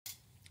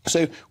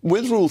So,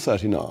 with Rule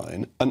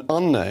 39, an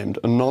unnamed,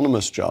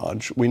 anonymous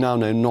judge, we now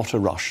know not a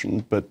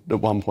Russian, but at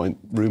one point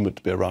rumoured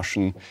to be a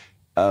Russian,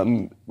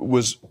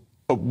 was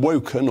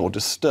awoken or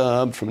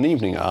disturbed from an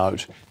evening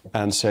out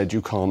and said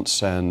you can't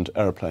send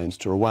aeroplanes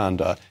to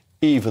Rwanda,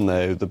 even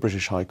though the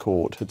British High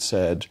Court had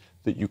said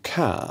that you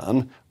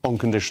can, on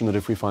condition that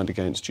if we find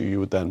against you, you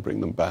would then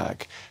bring them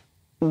back.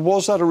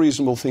 Was that a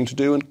reasonable thing to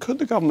do, and could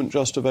the government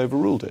just have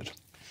overruled it?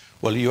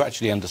 Well, you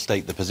actually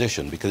understate the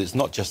position, because it's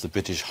not just the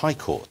British High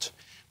Court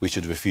which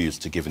had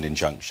refused to give an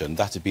injunction.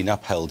 That had been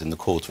upheld in the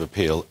Court of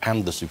Appeal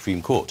and the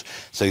Supreme Court.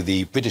 So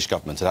the British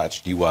government had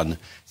actually won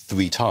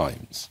 3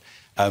 times.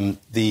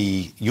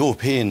 The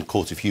European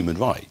Court of Human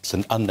Rights,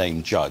 an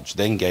unnamed judge,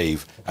 then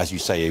gave, as you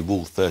say, a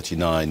Rule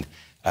 39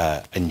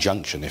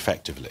 injunction,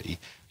 effectively.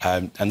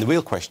 And the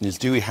real question is,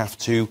 do we have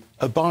to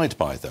abide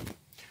by them?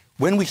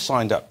 When we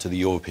signed up to the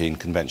European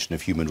Convention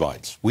of Human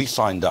Rights, we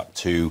signed up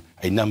to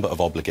a number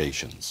of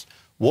obligations.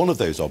 One of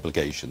those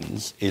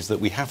obligations is that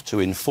we have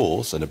to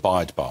enforce and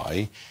abide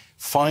by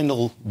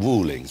final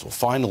rulings or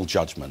final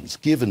judgments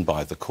given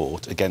by the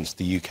court against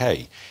the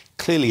UK.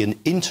 Clearly, an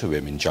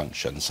interim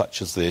injunction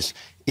such as this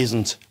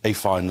isn't a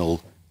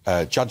final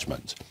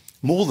judgment.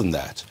 More than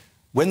that,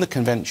 when the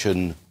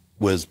convention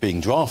was being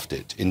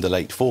drafted in the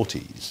late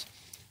 40s,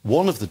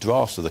 one of the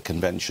drafts of the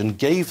convention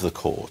gave the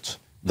court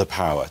the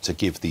power to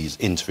give these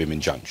interim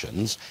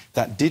injunctions.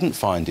 That didn't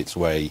find its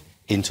way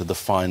into the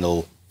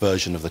final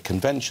version of the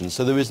convention.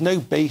 So there is no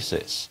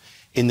basis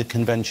in the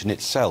convention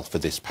itself for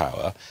this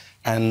power.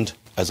 And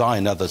as I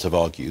and others have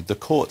argued, the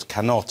court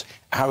cannot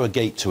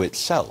arrogate to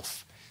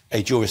itself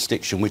a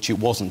jurisdiction which it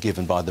wasn't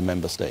given by the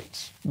member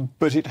states.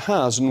 But it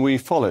has, and we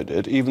followed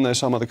it, even though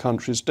some other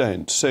countries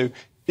don't. So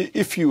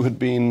if you had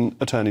been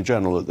Attorney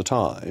General at the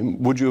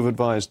time, would you have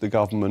advised the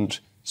government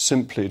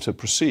simply to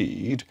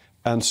proceed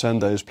and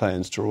send those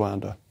planes to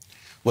Rwanda?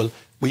 Well,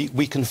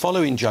 we can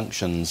follow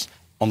injunctions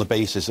on the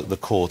basis that the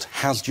court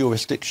has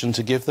jurisdiction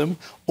to give them,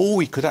 or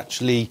we could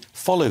actually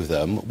follow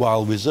them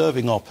while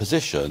reserving our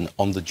position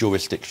on the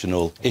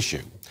jurisdictional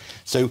issue.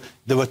 So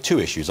there are 2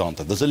 issues, aren't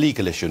there? There's a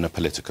legal issue and a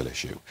political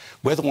issue.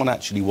 Whether one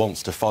actually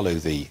wants to follow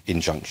the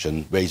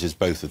injunction raises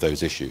both of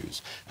those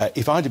issues.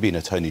 If I'd have been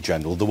Attorney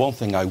General, the one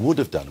thing I would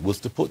have done was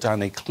to put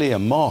down a clear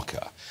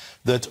marker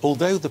that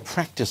although the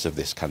practice of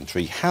this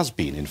country has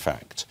been, in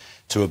fact,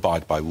 to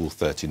abide by Rule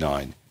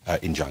 39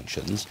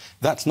 injunctions,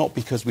 that's not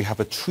because we have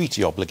a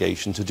treaty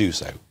obligation to do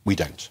so. We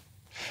don't.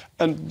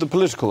 And the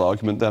political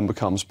argument then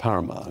becomes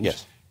paramount.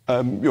 Yes.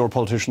 You're a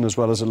politician as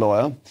well as a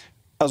lawyer.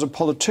 As a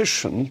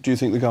politician, do you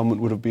think the government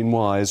would have been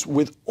wise,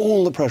 with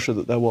all the pressure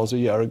that there was a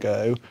year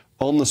ago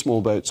on the small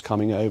boats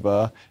coming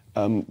over,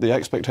 the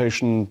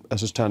expectation,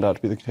 as has turned out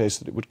to be the case,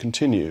 that it would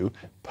continue,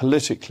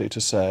 politically to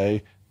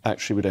say,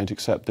 actually, we don't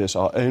accept this,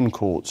 our own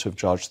courts have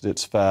judged that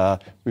it's fair,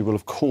 we will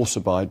of course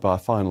abide by a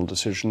final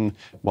decision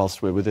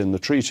whilst we're within the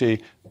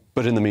treaty,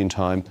 but in the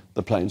meantime,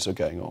 the planes are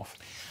going off?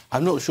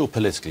 I'm not sure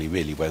politically,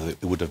 really, whether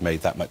it would have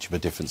made that much of a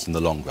difference in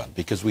the long run,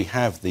 because we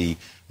have the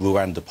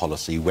Rwanda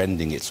policy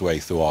wending its way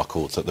through our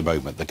courts at the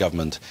moment. The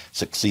government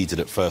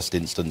succeeded at first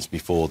instance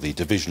before the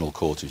divisional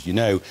court, as you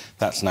know.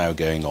 That's now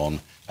going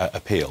on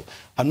appeal.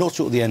 I'm not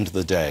sure at the end of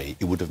the day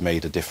it would have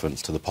made a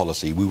difference to the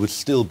policy. We would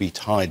still be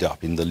tied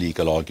up in the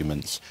legal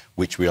arguments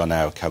which we are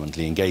now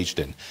currently engaged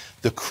in.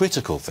 The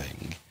critical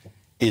thing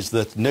is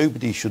that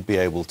nobody should be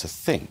able to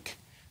think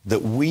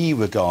that we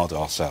regard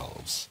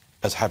ourselves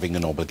as having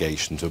an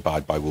obligation to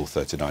abide by Rule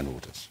 39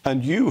 orders.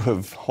 And you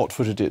have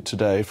hot-footed it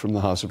today from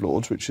the House of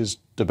Lords, which is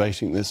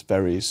debating this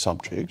very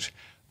subject.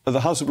 The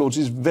House of Lords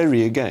is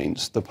very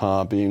against the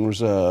power being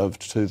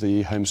reserved to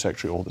the Home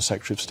Secretary, or the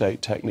Secretary of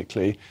State,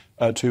 technically,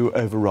 to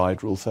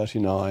override Rule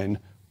 39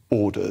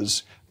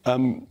 orders.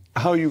 How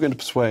are you going to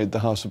persuade the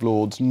House of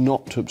Lords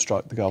not to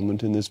obstruct the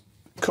government in this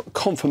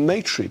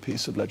confirmatory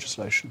piece of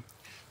legislation?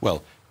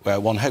 Well,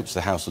 one hopes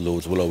the House of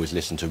Lords will always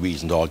listen to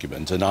reasoned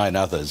argument, and I and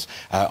others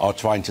are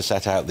trying to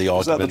set out the argument.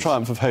 Is that the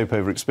triumph of hope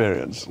over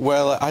experience?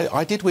 Well,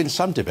 I did win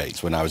some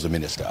debates when I was a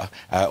minister,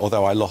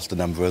 although I lost a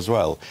number as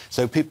well.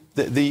 So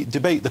the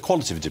debate, the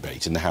quality of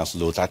debate in the House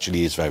of Lords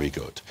actually is very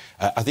good.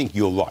 I think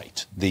you're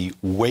right. The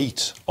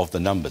weight of the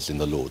numbers in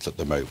the Lords at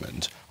the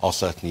moment are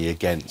certainly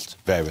against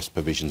various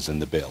provisions in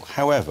the bill.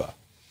 However,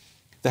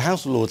 the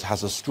House of Lords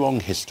has a strong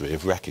history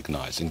of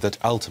recognising that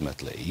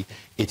ultimately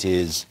it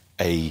is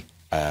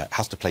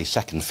has to play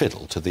second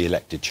fiddle to the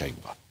elected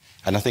chamber.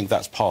 And I think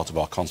that's part of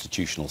our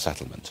constitutional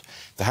settlement.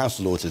 The House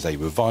of Lords is a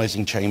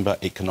revising chamber.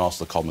 It can ask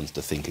the Commons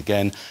to think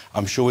again.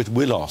 I'm sure it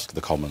will ask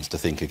the Commons to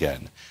think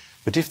again.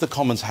 But if the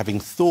Commons, having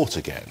thought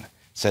again,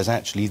 says,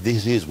 actually,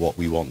 this is what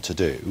we want to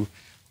do,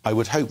 I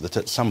would hope that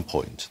at some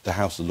point the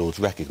House of Lords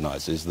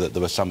recognises that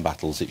there are some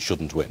battles it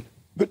shouldn't win.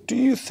 But do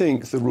you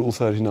think the Rule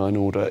 39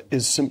 order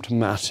is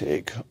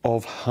symptomatic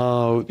of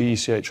how the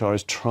ECHR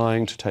is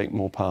trying to take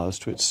more powers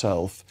to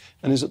itself,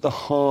 and is at the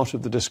heart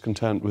of the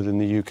discontent within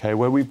the UK,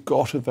 where we've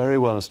got a very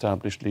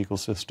well-established legal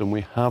system,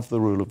 we have the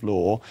rule of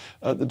law,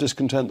 the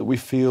discontent that we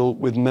feel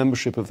with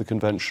membership of the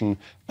Convention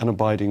and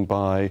abiding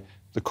by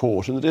the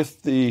court, and that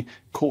if the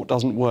court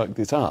doesn't work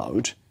this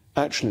out,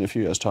 actually in a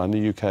few years' time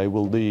the UK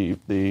will leave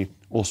the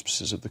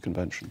auspices of the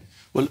Convention?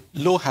 Well,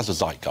 law has a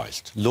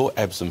zeitgeist. Law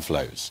ebbs and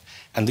flows.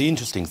 And the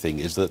interesting thing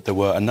is that there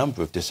were a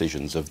number of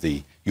decisions of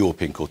the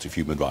European Court of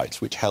Human Rights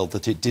which held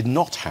that it did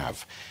not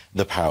have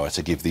the power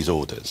to give these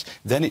orders.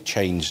 Then it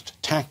changed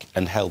tack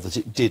and held that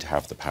it did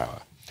have the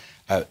power.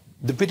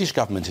 The British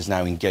government is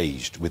now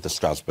engaged with the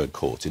Strasbourg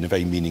court in a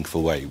very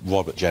meaningful way.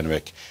 Robert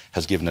Jenrick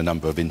has given a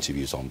number of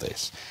interviews on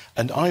this.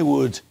 And I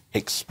would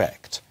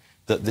expect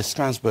that the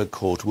Strasbourg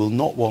court will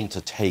not want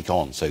to take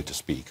on, so to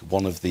speak,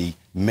 one of the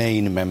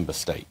main member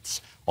states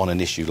on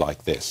an issue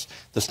like this.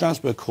 The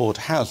Strasbourg court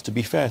has, to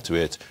be fair to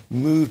it,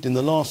 moved in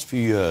the last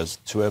few years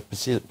to a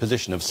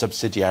position of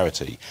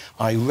subsidiarity,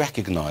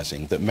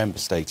 recognising that member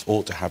states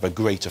ought to have a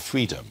greater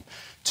freedom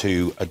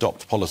to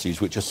adopt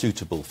policies which are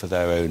suitable for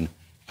their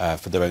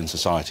own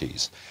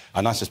societies.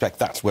 And I suspect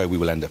that's where we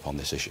will end up on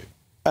this issue.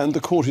 And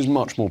the court is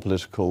much more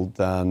political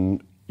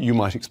than you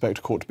might expect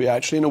a court to be.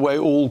 Actually, in a way,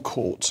 all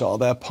courts are.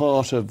 They're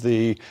part of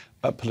the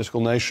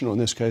political nation, or in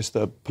this case,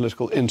 the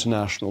political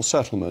international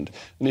settlement.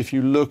 And if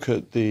you look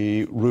at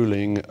the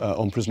ruling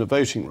on prisoner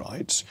voting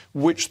rights,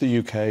 which the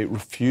UK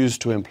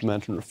refused to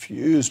implement,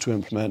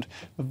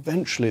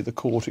 eventually the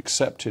court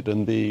accepted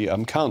and the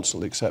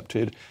council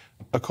accepted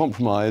a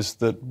compromise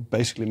that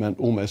basically meant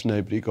almost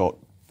nobody got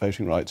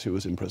voting rights who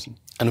was in prison.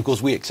 And of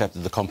course we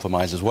accepted the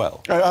compromise as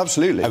well. Oh,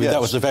 absolutely. I mean,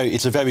 yes.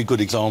 It's a very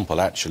good example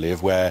actually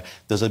of where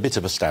there's a bit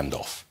of a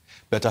standoff.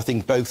 But I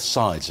think both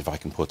sides, if I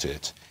can put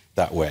it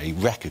that way,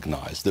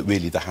 recognise that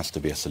really there has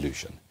to be a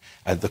solution.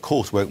 The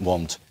court won't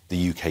want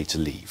the UK to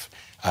leave.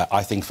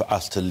 I think for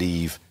us to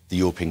leave the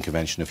European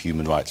Convention of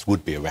Human Rights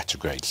would be a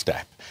retrograde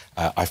step.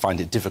 I find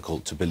it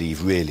difficult to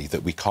believe really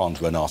that we can't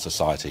run our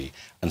society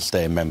and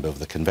stay a member of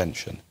the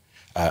Convention.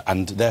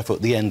 And therefore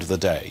at the end of the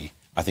day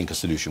I think a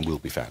solution will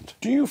be found.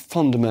 Do you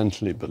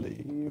fundamentally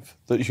believe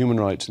that human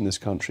rights in this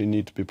country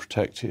need to be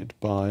protected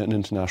by an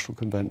international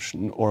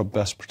convention or are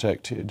best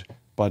protected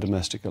by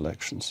domestic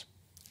elections?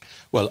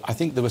 Well, I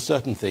think there are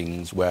certain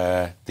things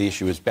where the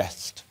issue is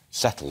best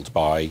settled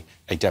by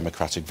a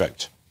democratic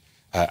vote.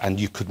 And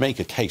you could make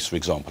a case, for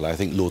example, I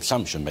think Lord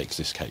Sumption makes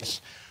this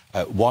case.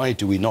 Why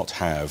do we not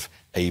have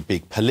a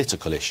big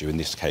political issue in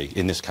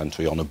this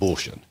country on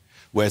abortion?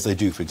 Whereas they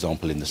do, for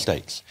example, in the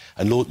States.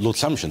 And Lord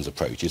Sumption's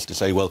approach is to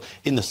say, well,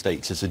 in the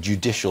States it's a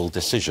judicial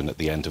decision at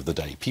the end of the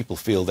day. People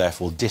feel,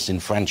 therefore,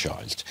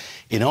 disenfranchised.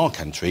 In our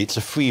country, it's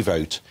a free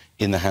vote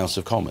in the House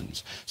of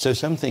Commons. So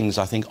some things,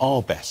 I think,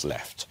 are best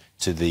left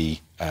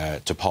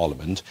to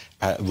Parliament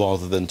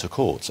rather than to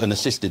courts. And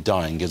assisted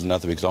dying is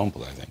another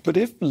example, I think. But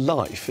if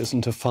life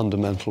isn't a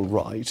fundamental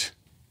right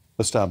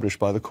established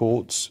by the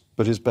courts,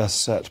 but is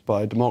best set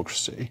by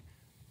democracy,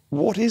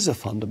 what is a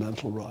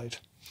fundamental right?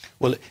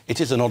 Well,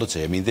 it is an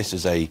oddity. I mean, this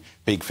is a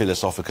big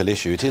philosophical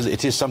issue.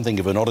 It is something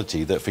of an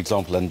oddity that, for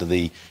example, under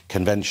the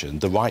Convention,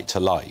 the right to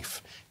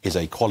life is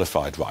a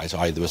qualified right,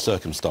 i.e. there are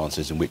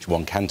circumstances in which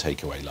one can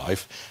take away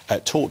life.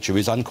 Torture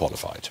is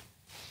unqualified,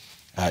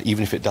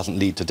 even if it doesn't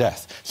lead to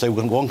death. So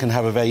one can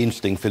have a very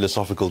interesting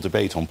philosophical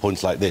debate on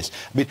points like this.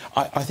 I mean,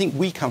 I think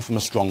we come from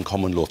a strong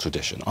common law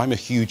tradition. I'm a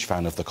huge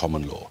fan of the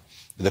common law.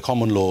 The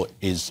common law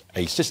is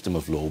a system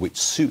of law which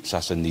suits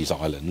us in these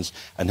islands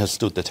and has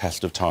stood the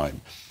test of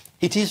time.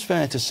 It is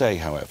fair to say,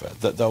 however,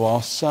 that there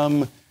are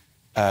some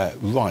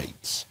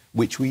rights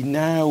which we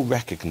now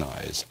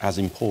recognise as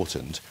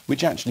important,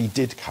 which actually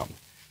did come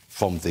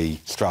from the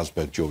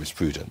Strasbourg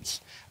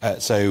jurisprudence.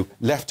 So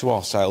left to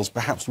ourselves,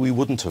 perhaps we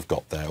wouldn't have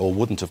got there or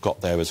wouldn't have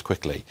got there as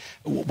quickly.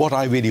 What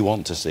I really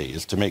want to see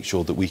is to make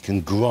sure that we can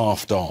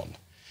graft on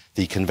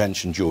the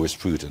Convention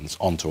jurisprudence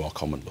onto our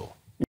common law.